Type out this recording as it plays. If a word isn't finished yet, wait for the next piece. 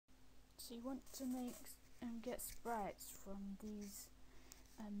So you want to make and get sprites from these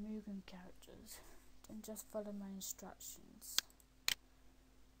Mugen characters, then just follow my instructions.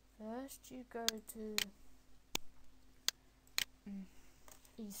 First you go to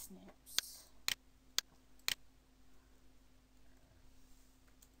eSnips.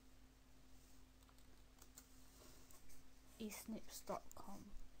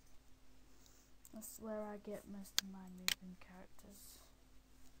 eSnips.com. That's where I get most of my Mugen characters.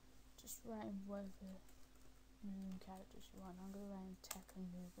 Just write in whatever Mugen characters you want. I'm going to write in Tech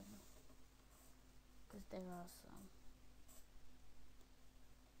and Mugen, because there are some.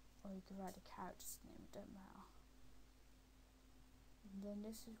 Or you can write a character's name, it don't matter. And then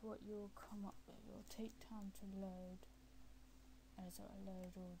this is what you'll come up with. It will take time to load, as I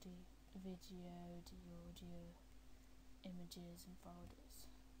load all the video, the audio, images and folders.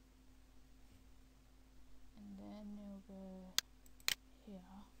 And then you'll go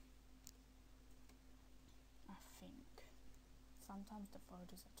here. I think sometimes the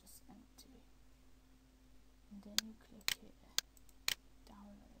folders are just empty, and then you click here,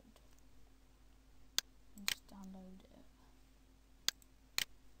 download, and just download it.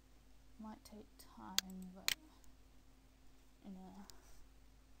 Might take time, but you know,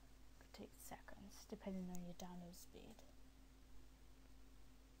 could take seconds depending on your download speed.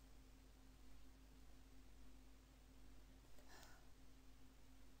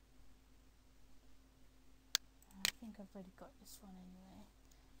 I think I've already got this one anyway.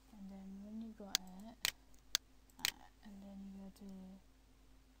 And then when you got it, and then you go to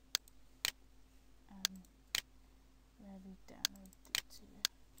where we downloaded it to.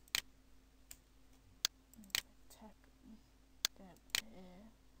 Tech, get here,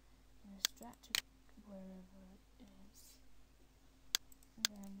 and extract it wherever it is. And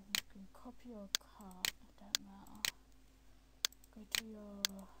then you can copy your card, it don't matter. Go to your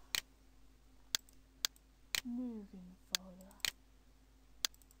Mugen folder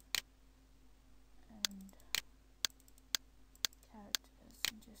and characters,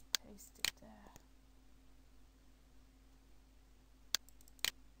 and just paste it there.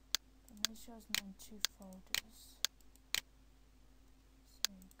 But make sure it's not in two folders.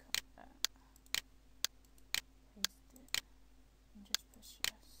 So you cut that, paste it, and just press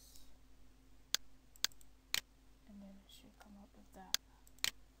yes. And then it should come up with that.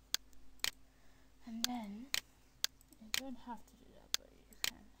 And then, you don't have to do that, but you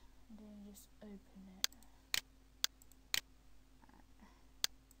can. And then you just open it.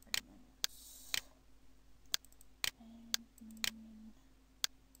 Elements. And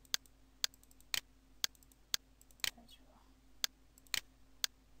pleasure.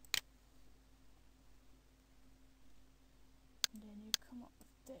 And then you come up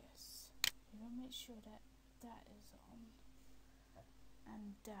with this. You gotta make sure that that is on.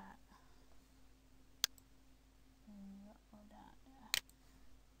 And that. Or that, yeah.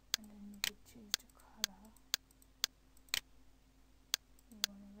 And then you could choose the colour you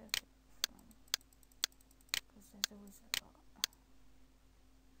want to rip it from, because there's always a lot.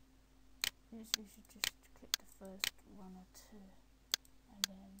 Usually you should just click the first one or two, and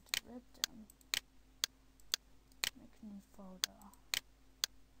then to rip them, make a new folder,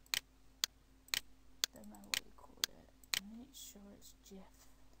 don't matter what you call it, and make sure it's GIF,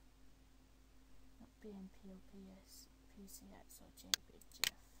 not BMP or PCX or JPEG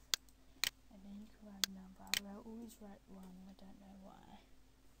GIF. And then you can write a number. I always write 1, I don't know why.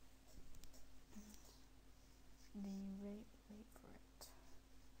 And then you wait for it,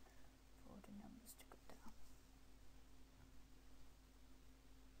 for all the numbers to go down.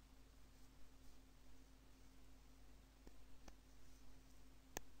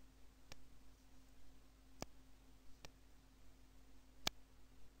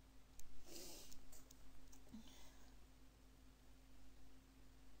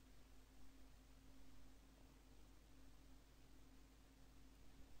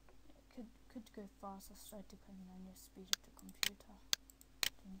 Could go fast or slow depending on your speed of the computer.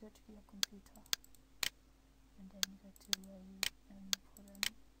 Then you go to your computer, and then you go to where you put them.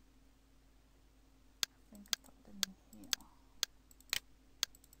 I think I put them in here.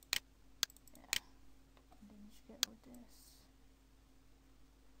 Yeah. And then you should get all this.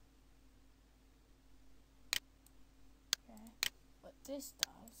 Okay. What this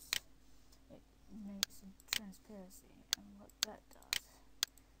does, it makes a transparency, and what that does,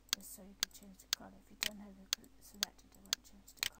 so you can change the colour. If you don't have it selected, it won't change the colour.